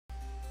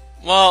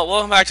Well,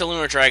 welcome back to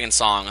Lunar Dragon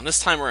Song, and this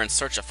time we're in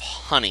search of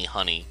honey.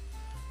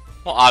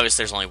 Well,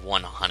 obviously there's only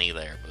one honey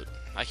there, but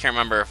I can't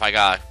remember if I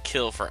got a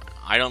kill for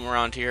item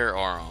around here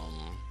or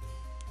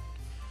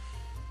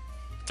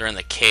they're in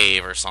the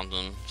cave or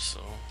something.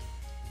 So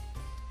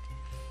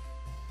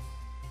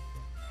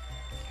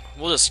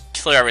we'll just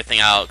clear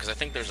everything out because I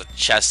think there's a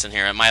chest in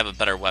here. It might have a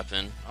better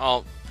weapon.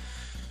 Oh,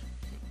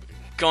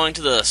 going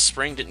to the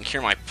spring didn't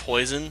cure my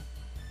poison.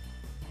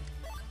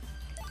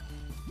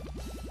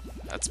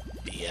 That's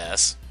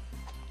BS.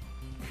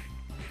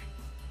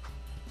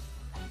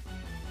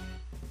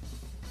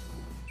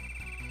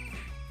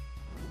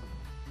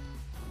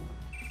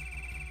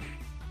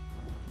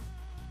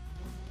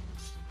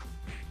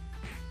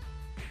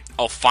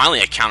 Oh, finally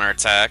a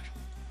counterattack.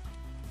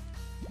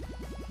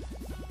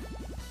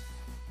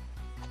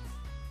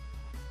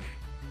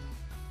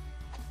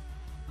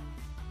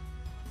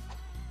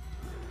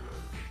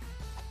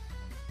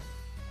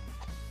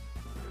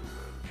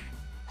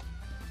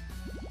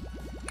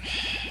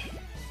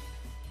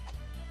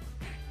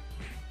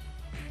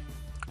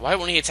 Why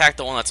wouldn't he attack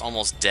the one that's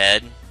almost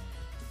dead?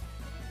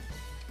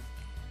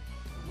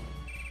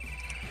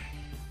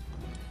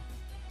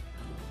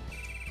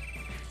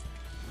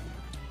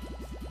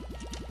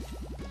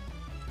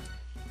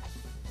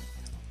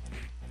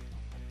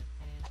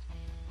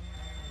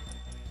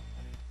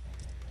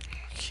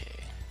 Okay.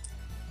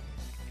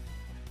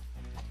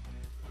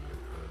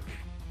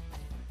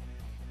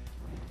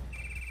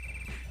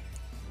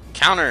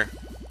 Counter!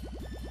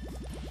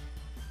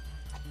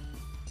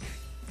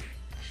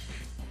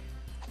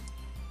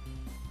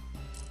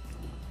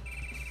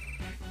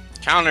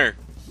 Counter!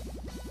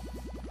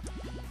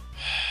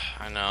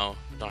 I know,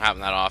 don't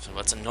happen that often,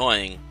 but it's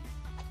annoying.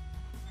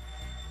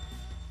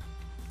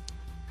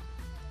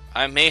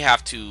 I may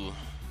have to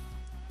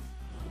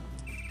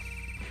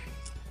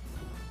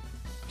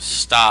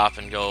stop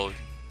and go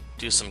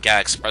do some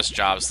GAT Express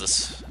jobs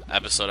this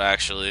episode,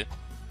 actually.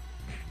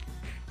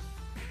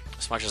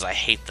 As much as I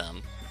hate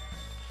them.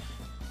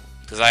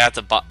 Because I have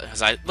to buy,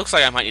 because it looks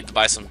like I might need to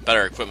buy some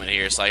better equipment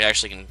here, so I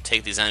actually can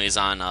take these enemies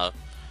on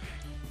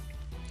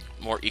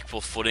more equal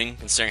footing,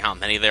 considering how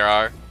many there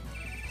are.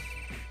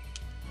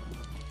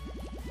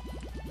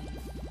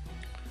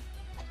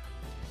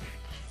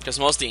 Because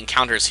most of the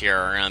encounters here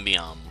are going to be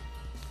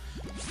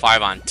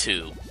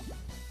 5-on-2.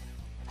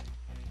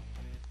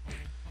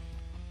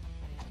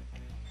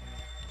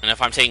 And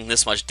if I'm taking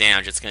this much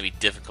damage, it's going to be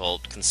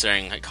difficult,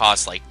 considering it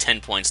costs like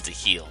 10 points to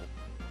heal.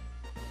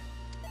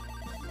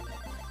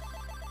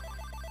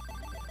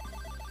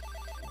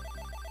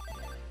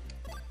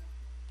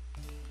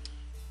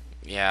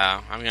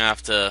 Yeah, I'm going to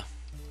have to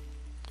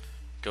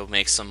go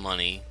make some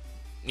money.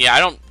 Yeah, I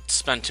don't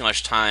spend too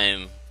much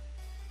time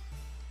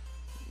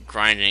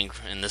grinding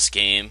in this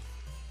game.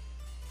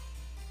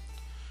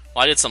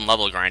 Well, I did some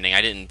level grinding.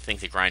 I didn't think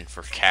to grind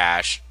for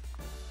cash.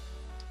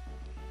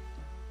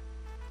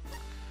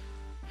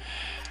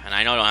 And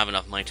I know I don't have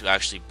enough money to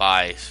actually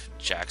buy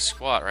jack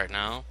squat right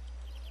now.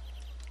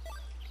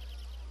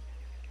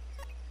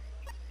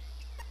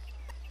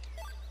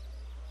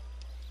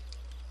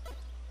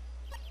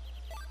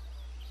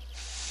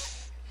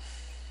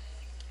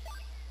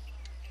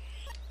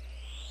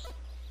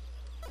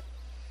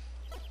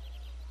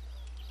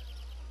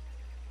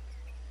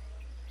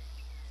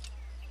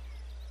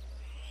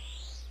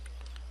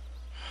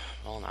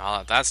 Well, now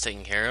that that's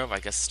taken care of, I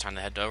guess it's time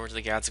to head over to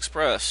the GATS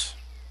Express.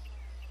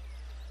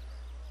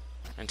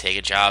 And take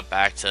a job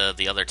back to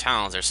the other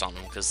towns or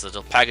something, because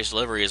the package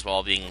deliveries,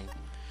 while being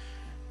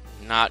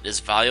not as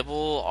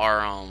valuable,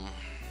 are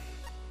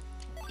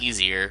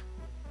easier.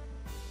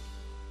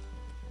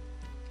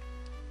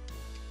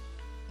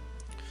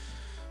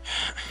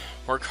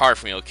 Work hard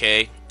for me,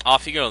 okay?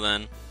 Off you go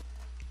then.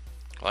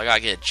 Well, I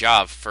gotta get a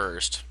job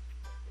first.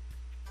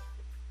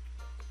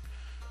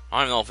 I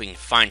don't even know if we can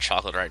find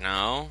chocolate right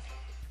now.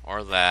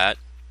 Or that.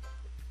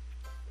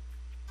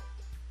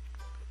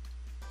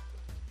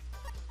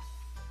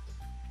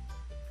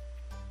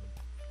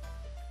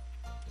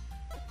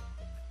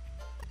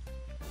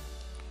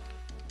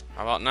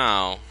 How about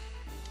now?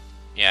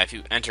 Yeah, if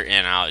you enter in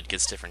and out, it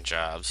gets different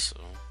jobs. So.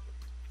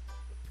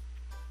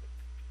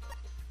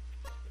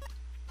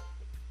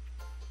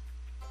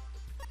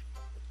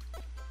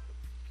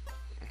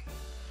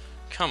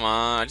 Come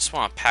on, I just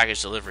want a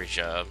package delivery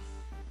job.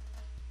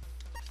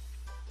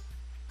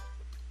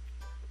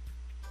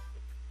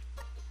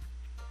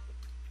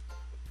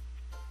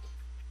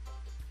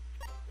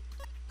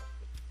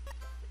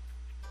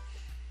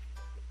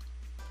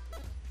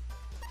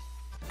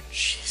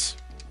 Jeez.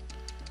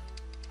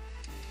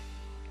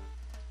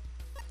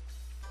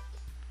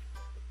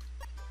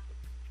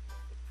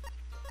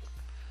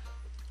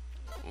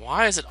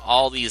 Why is it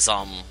all these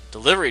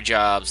delivery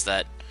jobs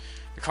that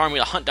require me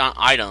to hunt down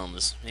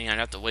items? Meaning I'd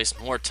have to waste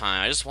more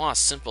time. I just want a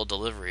simple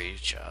delivery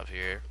job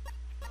here.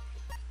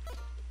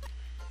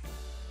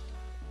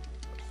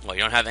 Well,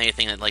 you don't have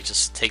anything that like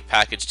just take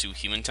package to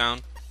Human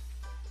Town?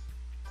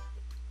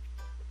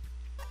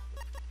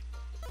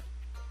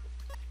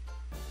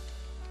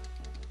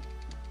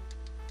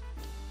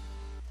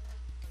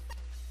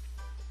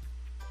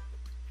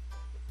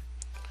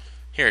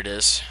 Here it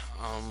is.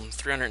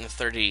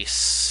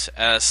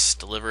 330S,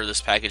 deliver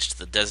this package to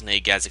the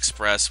designated Gaz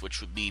Express, which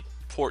would be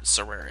Port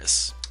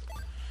Solaris.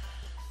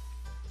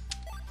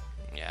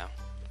 Yeah.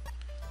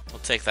 We'll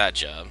take that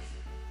job.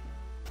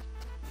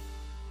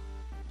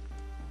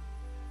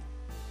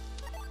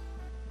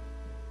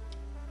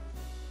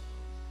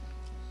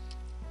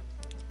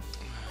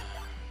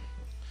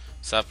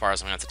 So that part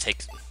is I'm going to have to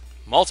take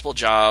multiple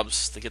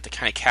jobs to get the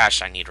kind of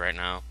cash I need right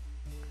now.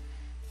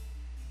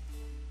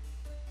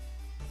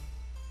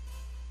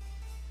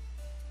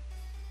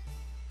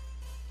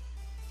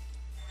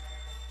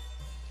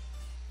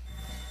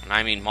 And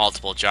I mean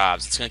multiple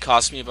jobs. It's going to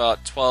cost me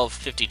about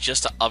 $12.50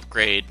 just to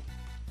upgrade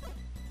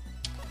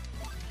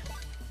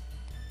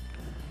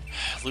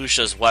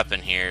Lucia's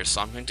weapon here,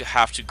 so I'm going to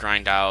have to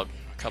grind out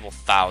a couple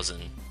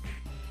thousand.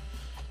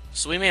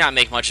 So we may not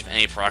make much of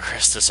any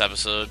progress this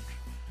episode,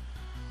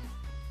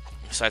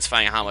 besides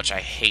finding out how much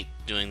I hate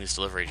doing these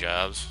delivery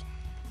jobs.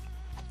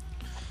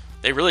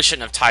 They really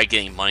shouldn't have tied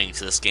getting money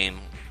to this game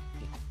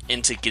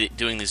into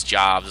doing these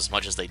jobs as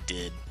much as they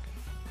did,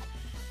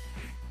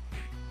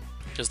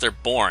 because they're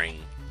boring.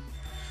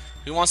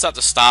 Who wants to have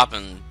to stop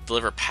and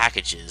deliver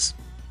packages?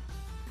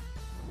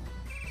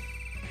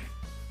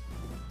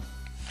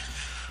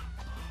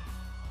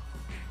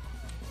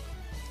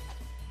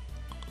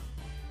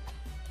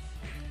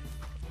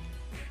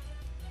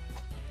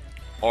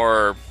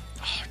 Or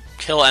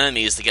kill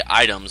enemies to get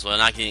items while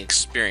not getting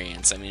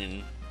experience. I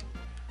mean,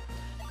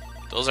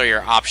 those are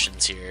your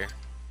options here.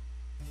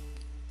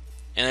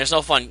 And there's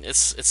no fun.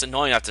 It's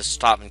annoying to have to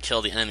stop and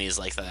kill the enemies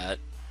like that,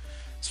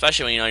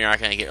 especially when you know you're not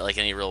going to get like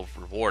any real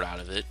reward out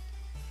of it.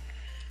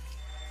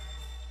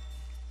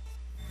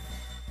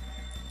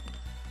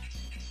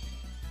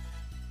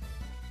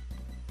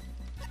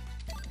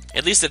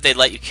 At least if they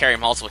let you carry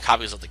multiple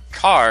copies of the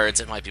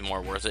cards, it might be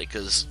more worth it,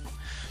 because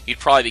you'd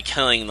probably be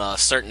killing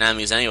certain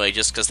enemies anyway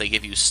just because they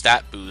give you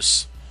stat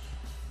boosts.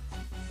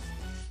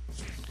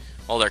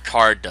 Well, their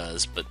card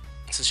does, but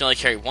since you only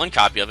carry one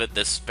copy of it,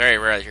 it's very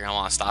rare that you're going to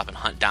want to stop and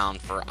hunt down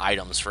for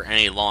items for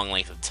any long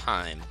length of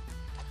time.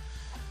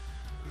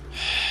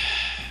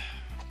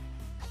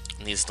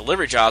 And these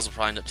delivery jobs will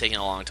probably end up taking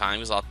a long time,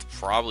 because I'll have to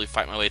probably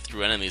fight my way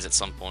through enemies at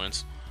some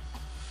points.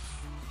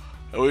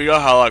 And we know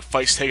how like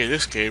fights take in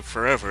this game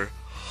forever.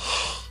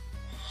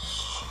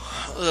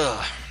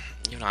 Ugh.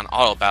 Even on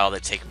auto battle, they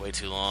take way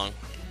too long.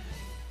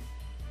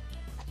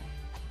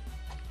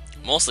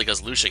 Mostly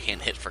because Lucia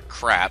can't hit for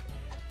crap.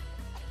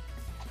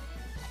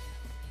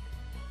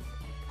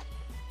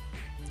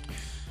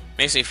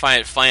 Makes me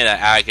find it funny that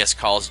Agus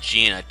calls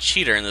Jean a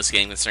cheater in this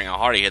game, considering how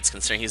hard he hits,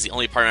 considering he's the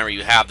only party member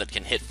you have that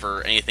can hit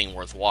for anything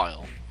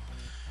worthwhile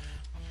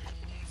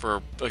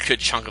for a good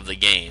chunk of the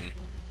game.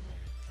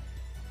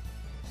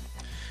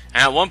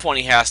 And at one point,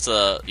 you have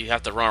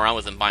to run around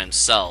with him by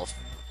himself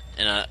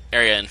in an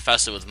area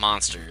infested with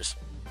monsters.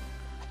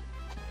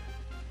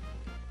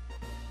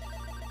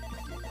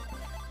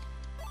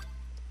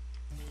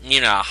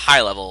 You know, at a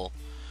high level,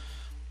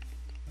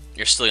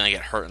 you're still gonna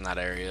get hurt in that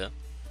area.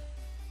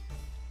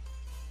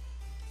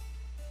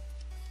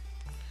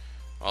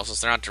 Also,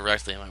 they're not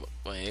directly in my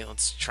way.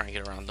 Let's try and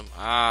get around them.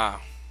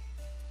 Ah,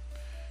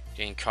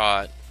 getting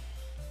caught.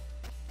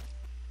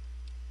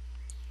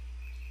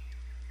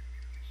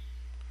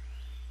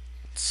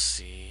 Let's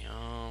see.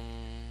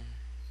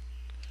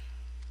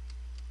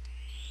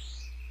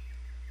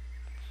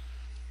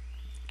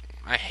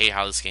 I hate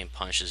how this game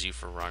punishes you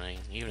for running,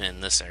 even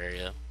in this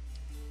area.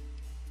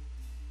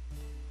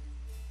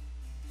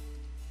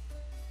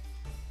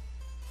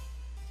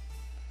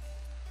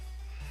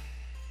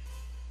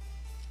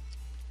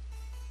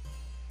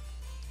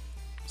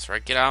 That's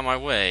right, get out of my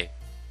way.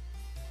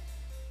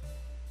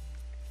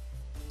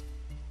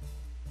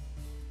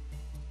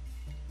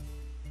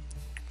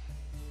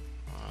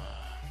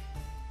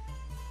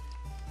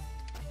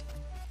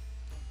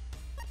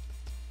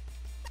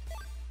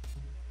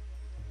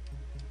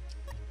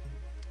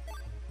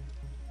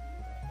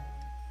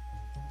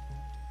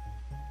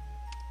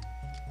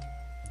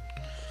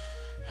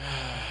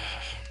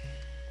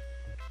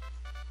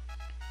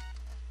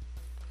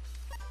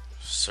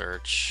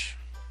 Search.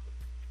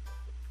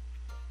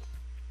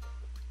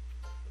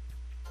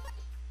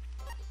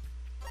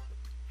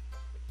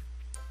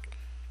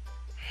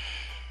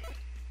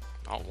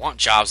 I don't want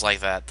jobs like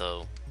that,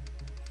 though.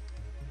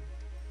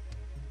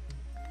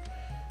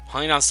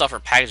 Hunting down stuff for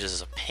packages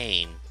is a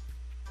pain.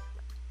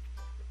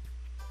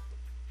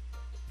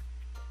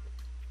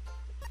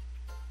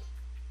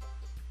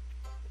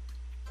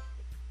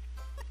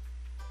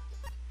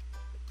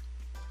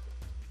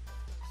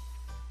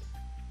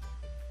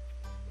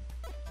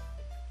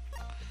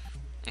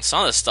 And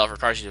some of this stuff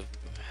requires you to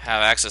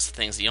have access to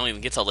things that you don't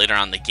even get till later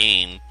on in the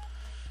game.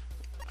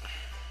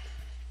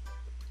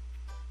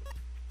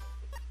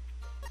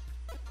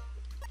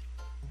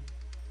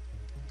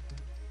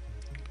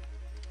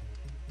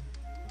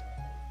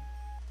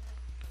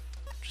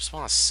 Just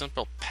want a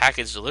simple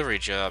package delivery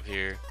job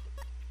here.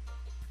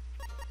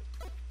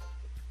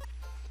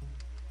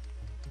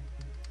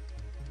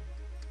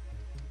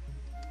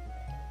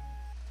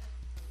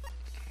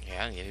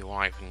 haven't given you what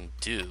I can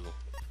do.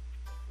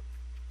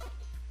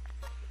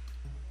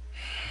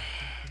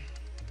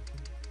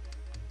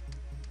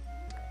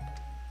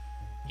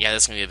 Yeah,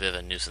 this is gonna be a bit of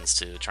a nuisance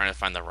too, trying to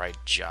find the right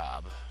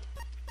job.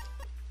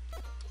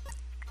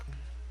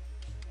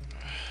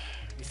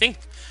 You think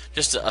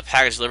just a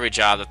package delivery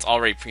job that's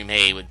already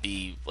pre-made would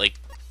be like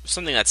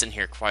something that's in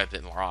here quite a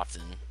bit more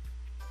often.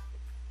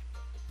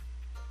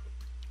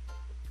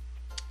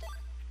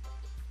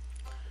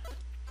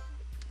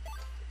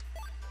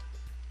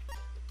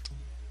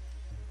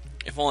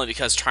 If only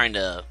because trying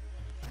to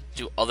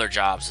do other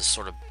jobs is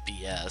sort of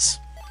BS.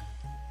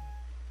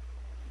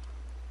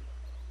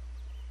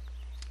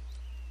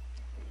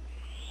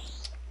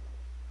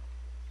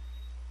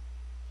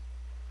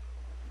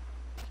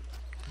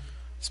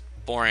 It's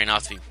boring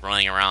enough to be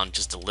running around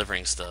just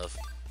delivering stuff.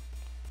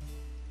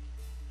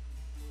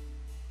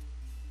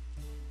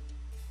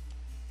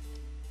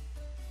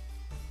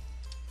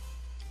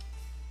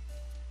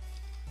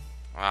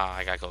 Ah,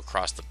 I gotta go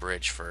across the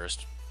bridge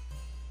first.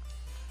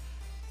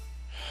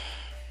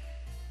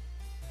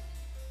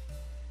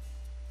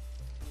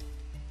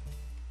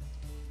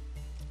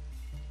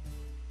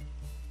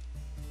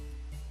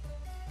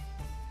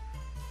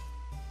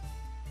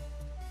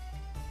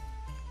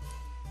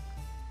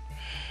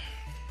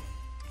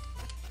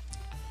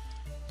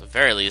 At the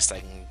very least, I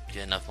can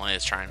get enough money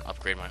to try and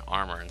upgrade my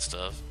armor and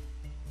stuff.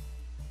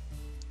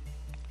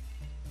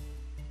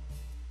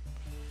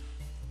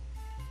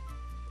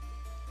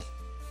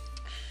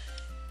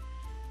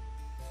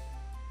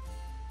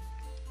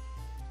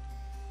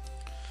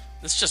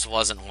 This just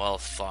wasn't well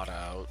thought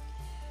out.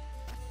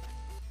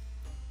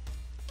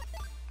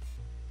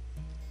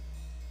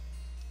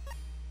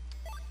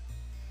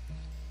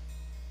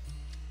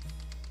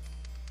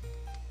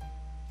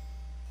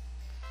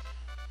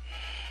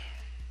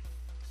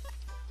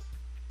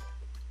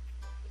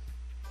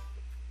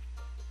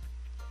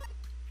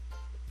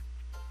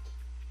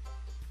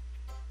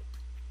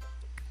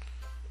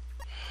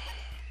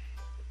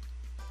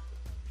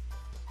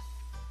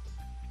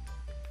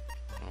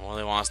 What do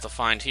they want us to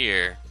find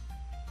here?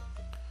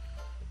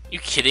 You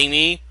kidding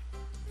me?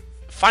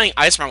 Finding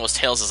Ice Margle's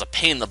tails is a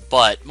pain in the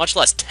butt, much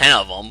less 10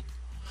 of them.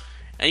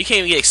 And you can't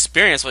even get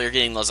experience while you're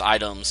getting those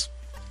items.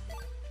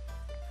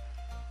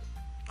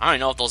 I don't even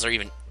know if those are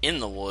even in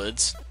the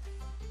woods.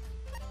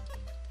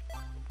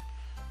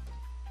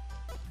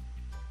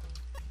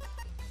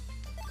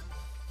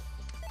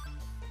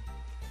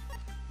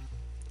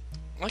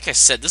 Like I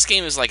said, this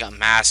game is like a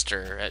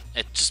master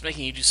at just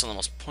making you do some of the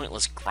most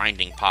pointless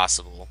grinding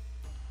possible.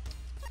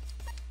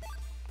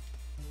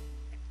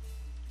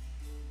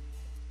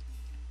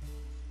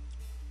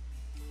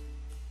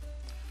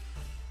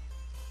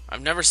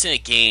 I've never seen a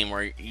game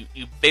where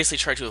you basically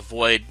try to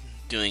avoid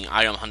doing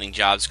item hunting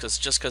jobs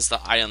because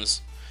the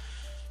items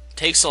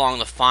take so long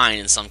to find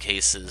in some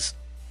cases.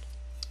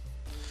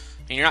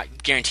 And you're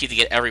not guaranteed to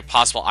get every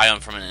possible item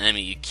from an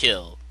enemy you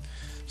kill.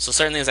 So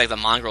certain things like the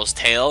mongrel's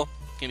tail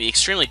can be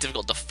extremely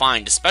difficult to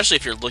find, especially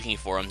if you're looking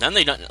for them. Then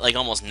they don't, like,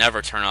 almost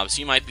never turn up, so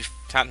you might be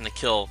having to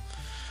kill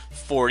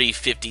 40,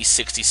 50,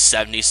 60,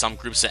 70 some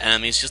groups of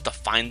enemies just to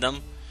find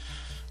them.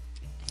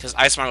 Because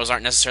ice mongrels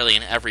aren't necessarily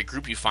in every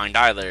group you find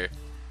either.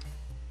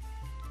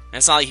 And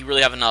it's not like you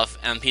really have enough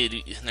MP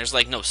to do, there's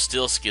like no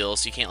steal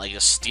skills, so you can't like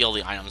just steal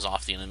the items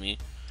off the enemy.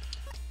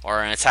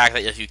 Or an attack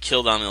that if you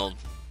kill them, it'll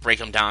break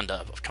them down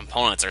to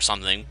components or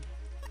something.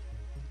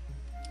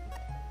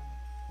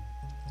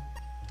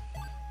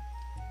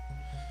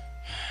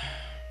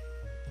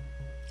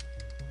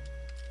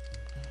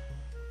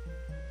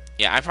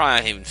 Yeah, I probably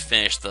haven't even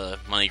finished the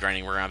money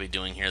grinding we're going to be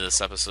doing here this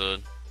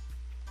episode.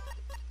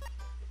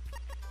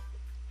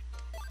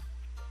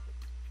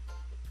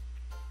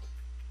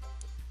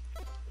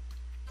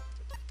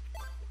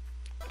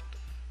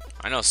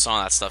 I know some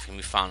of that stuff can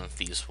be found in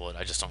Thieves' Wood,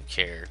 I just don't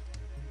care.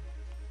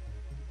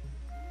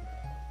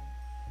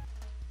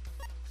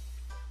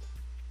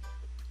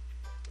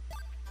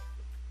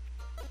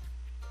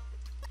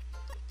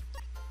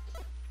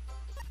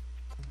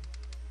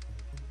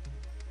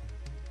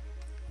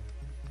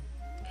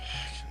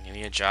 Give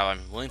me a job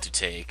I'm willing to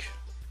take.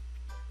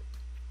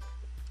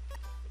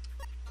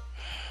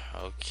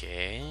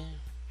 Okay.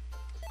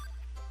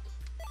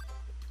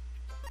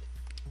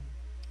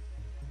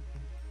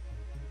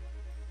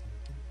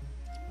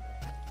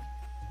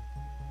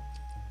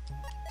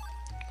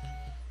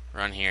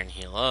 Run here and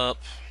heal up.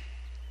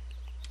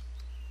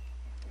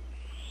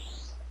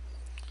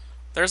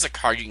 There's a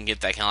card you can get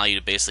that can allow you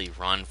to basically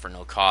run for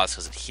no cost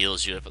because it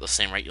heals you. If at the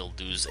same rate you'll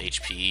lose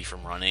HP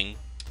from running.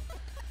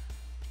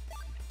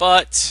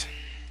 But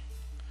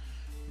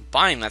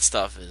buying that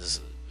stuff is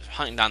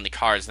hunting down the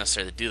cards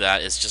necessary to do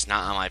that is just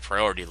not on my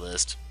priority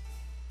list.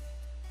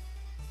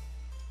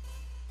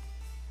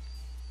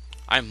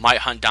 I might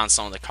hunt down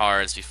some of the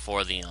cards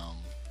before the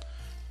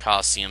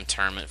Coliseum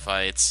tournament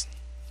fights.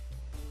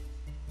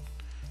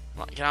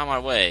 Get out of my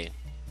way.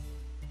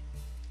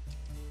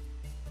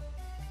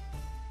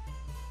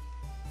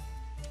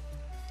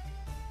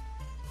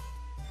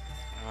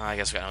 I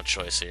guess we got no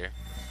choice here.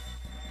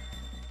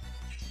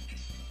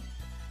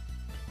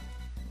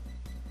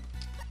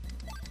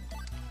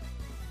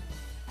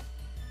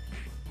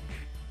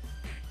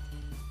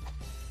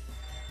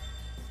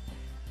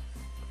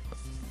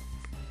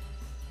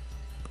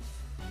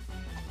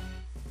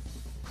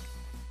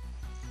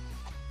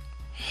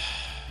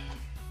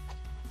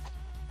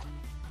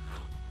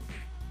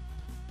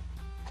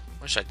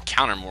 Wish I'd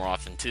counter more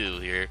often too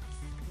here.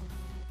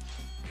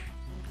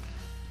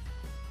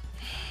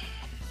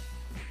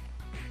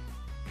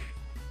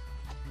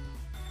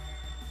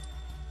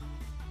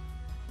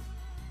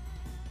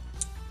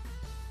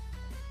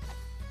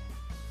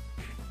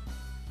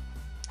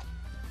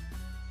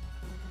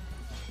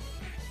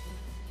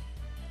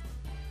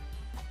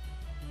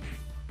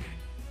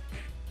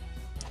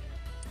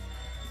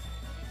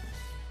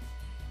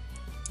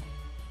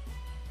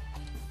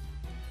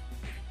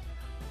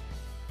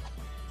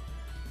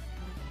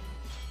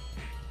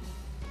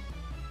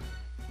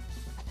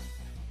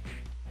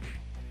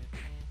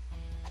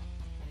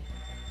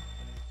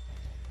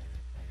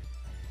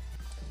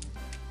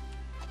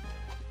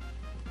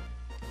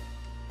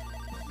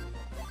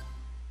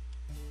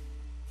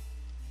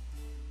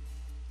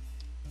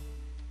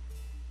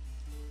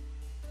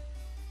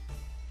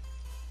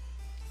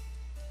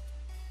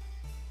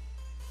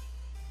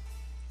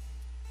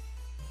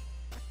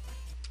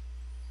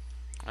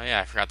 Oh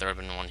yeah, I forgot there would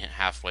have been one hit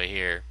halfway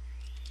here.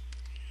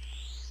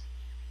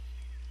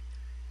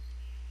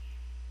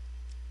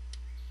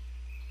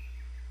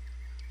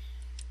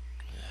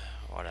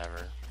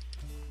 Whatever.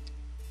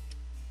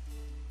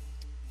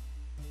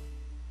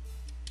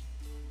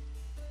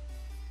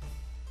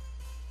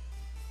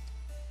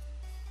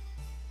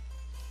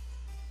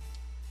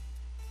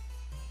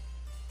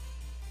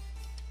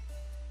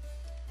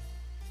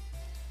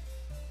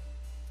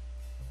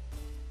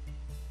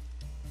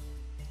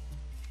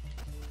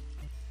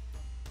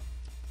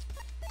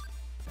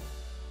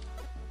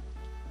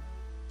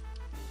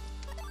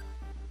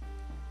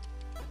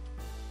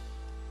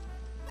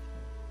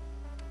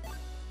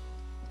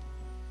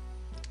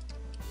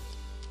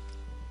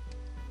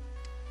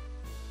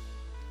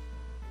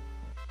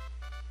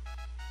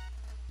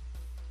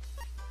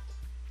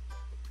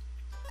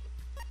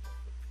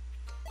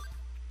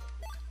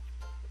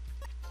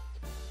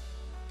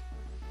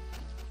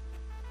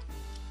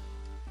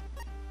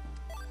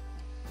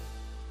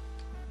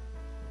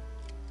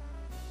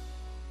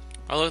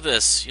 Oh, look at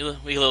this. You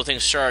little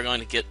things sure are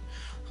going to get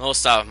the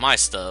most out of my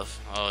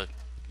stuff. Oh,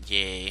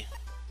 yay.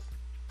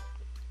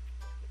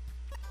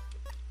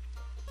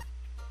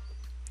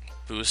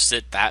 Boost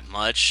it that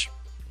much?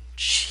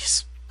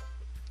 Jeez.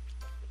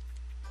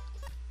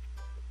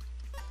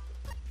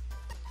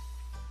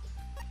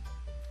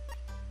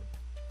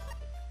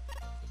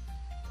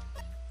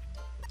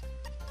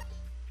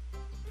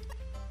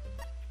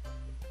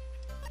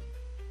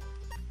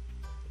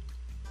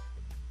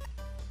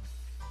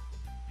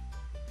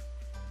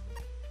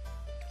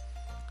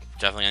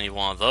 Definitely gonna need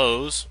one of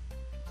those.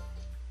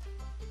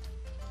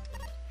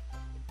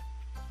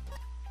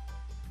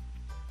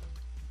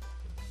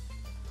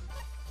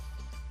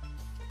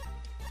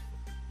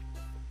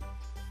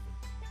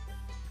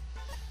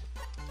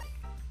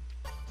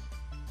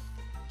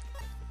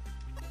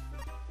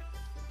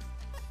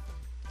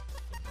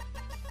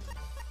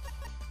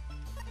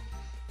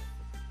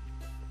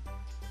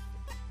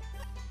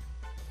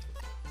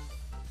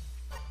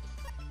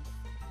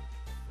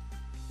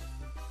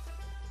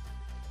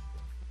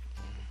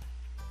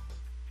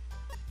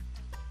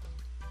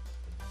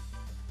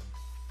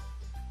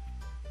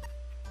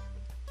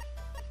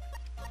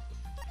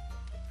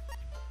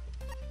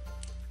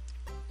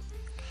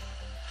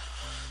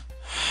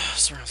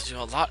 So we're gonna have to do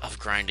a lot of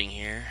grinding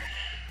here.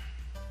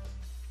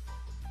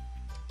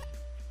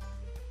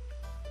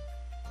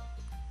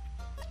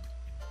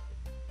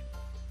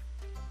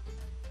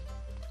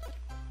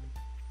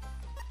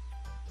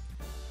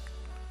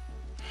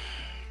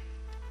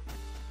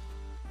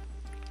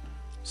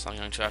 So I'm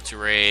going to have to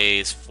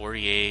raise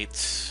 48.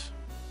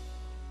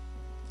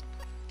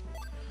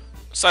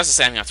 So that's to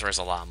say I'm going to have to raise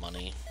a lot of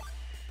money.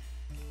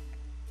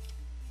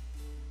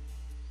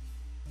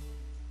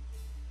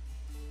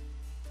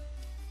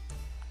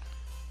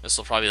 This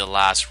will probably be the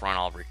last run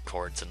I'll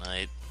record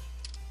tonight.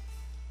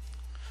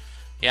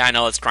 Yeah, I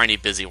know it's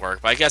grindy busy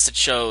work, but I guess it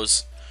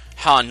shows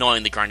how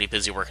annoying the grindy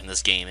busy work in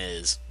this game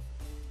is.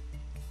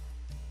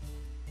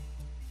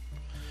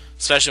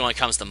 Especially when it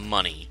comes to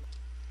money.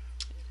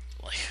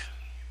 Like,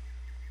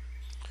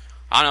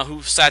 I don't know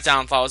who sat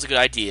down and thought it was a good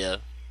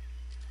idea.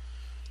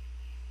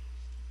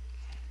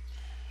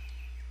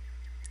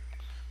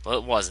 But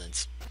it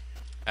wasn't.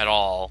 At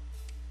all.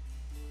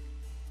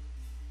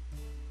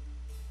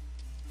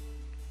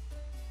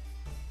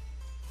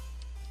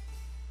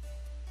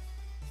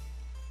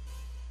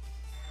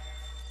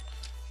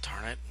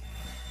 Darn it.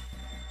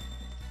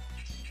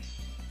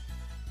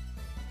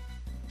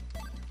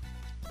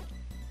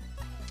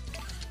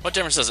 What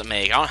difference does it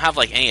make? I don't have,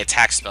 like, any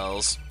attack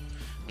spells.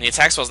 And the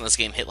attack spells in this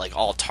game hit, like,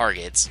 all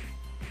targets.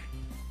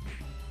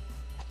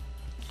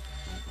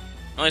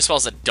 The only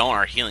spells that don't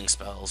are healing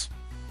spells.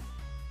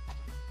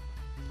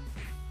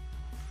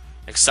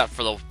 Except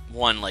for the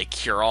one, like,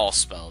 cure-all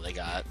spell they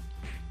got.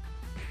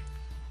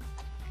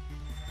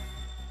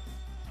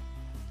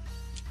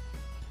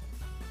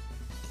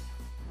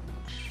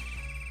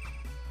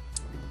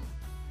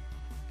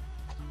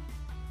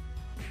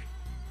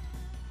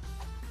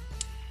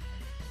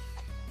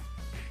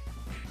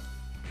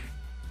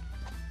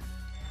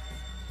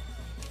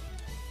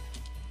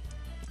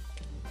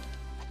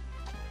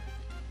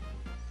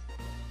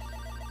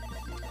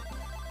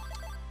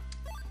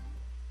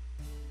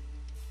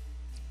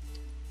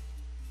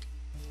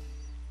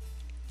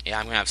 Yeah,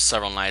 I'm gonna have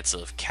several nights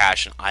of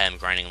cash and item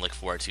grinding to look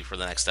forward to for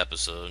the next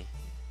episode.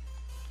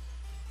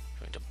 I'm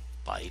going to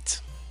bite.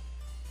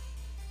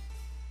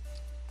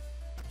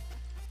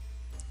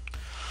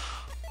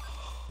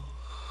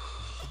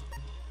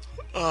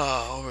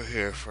 Over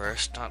here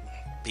first, not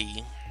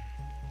B.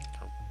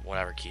 Or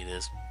whatever key it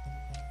is.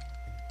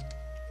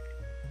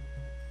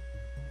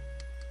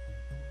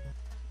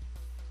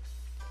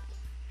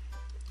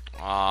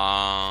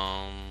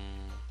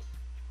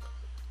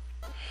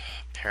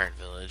 Parrot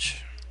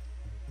Village.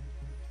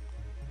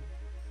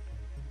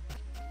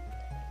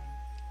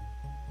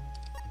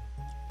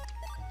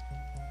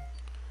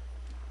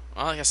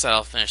 Well, like I said,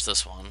 I'll finish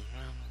this one.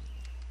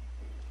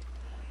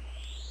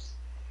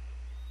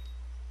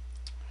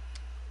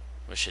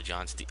 Wish I'd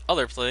gone to the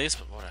other place,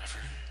 but whatever.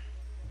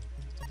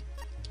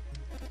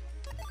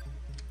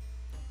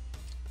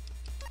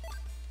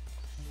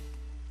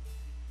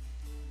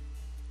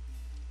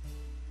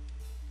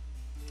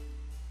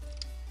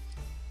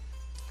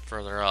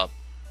 Further up.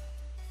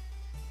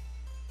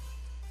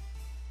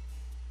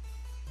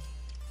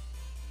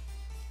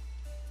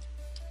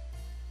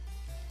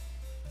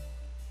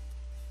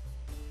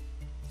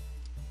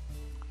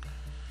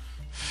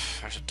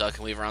 I should duck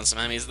and weave around some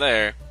enemies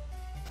there.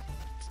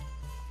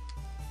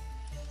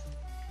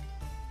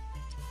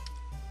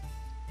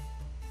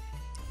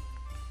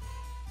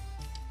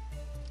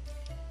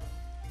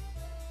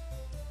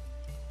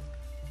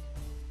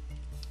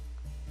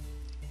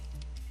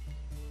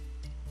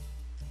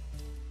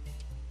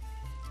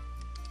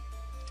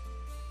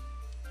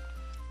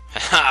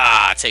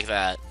 Ha! Take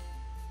that.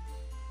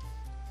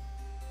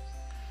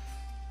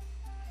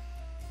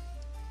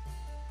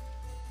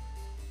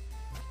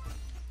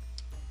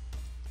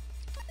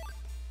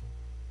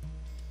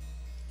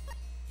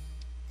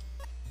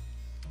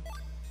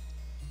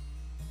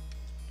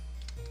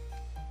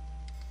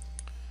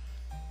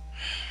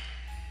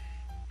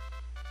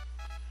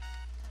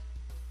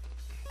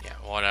 Yeah,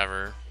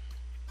 whatever.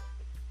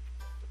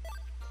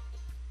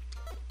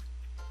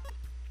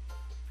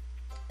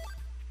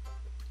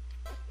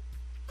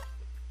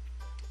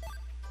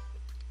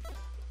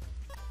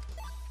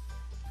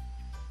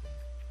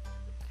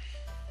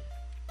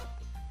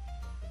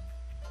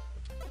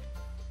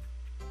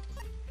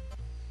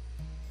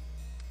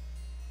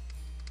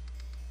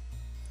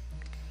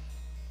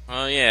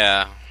 Oh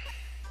yeah.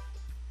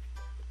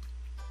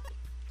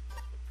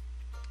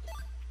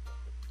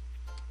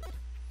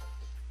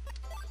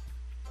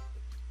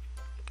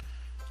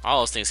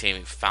 All those things can't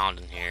be found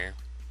in here.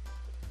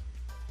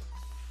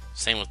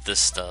 Same with this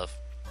stuff.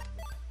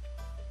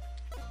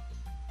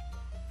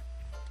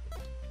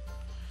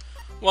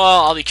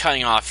 Well, I'll be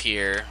cutting off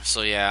here.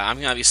 So yeah,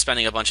 I'm gonna be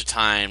spending a bunch of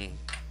time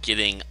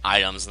getting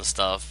items and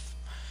stuff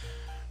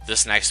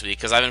this next week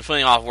because I've been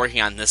putting off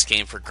working on this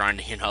game for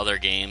grinding in other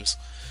games.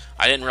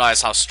 I didn't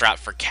realize how strapped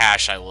for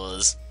cash I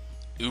was.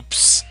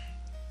 Oops.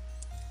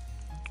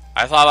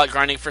 I thought about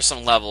grinding for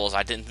some levels.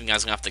 I didn't think I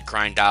was gonna have to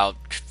grind out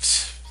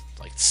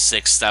like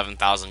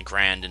 6,000-7,000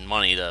 grand in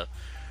money to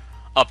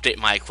update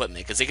my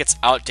equipment because it gets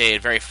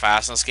outdated very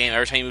fast in this game.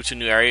 Every time you move to a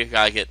new area, you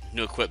gotta get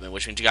new equipment,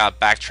 which means you gotta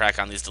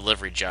backtrack on these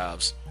delivery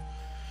jobs,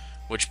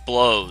 which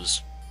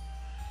blows.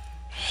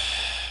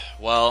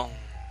 Well,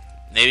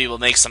 maybe we'll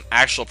make some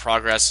actual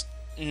progress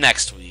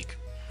next week.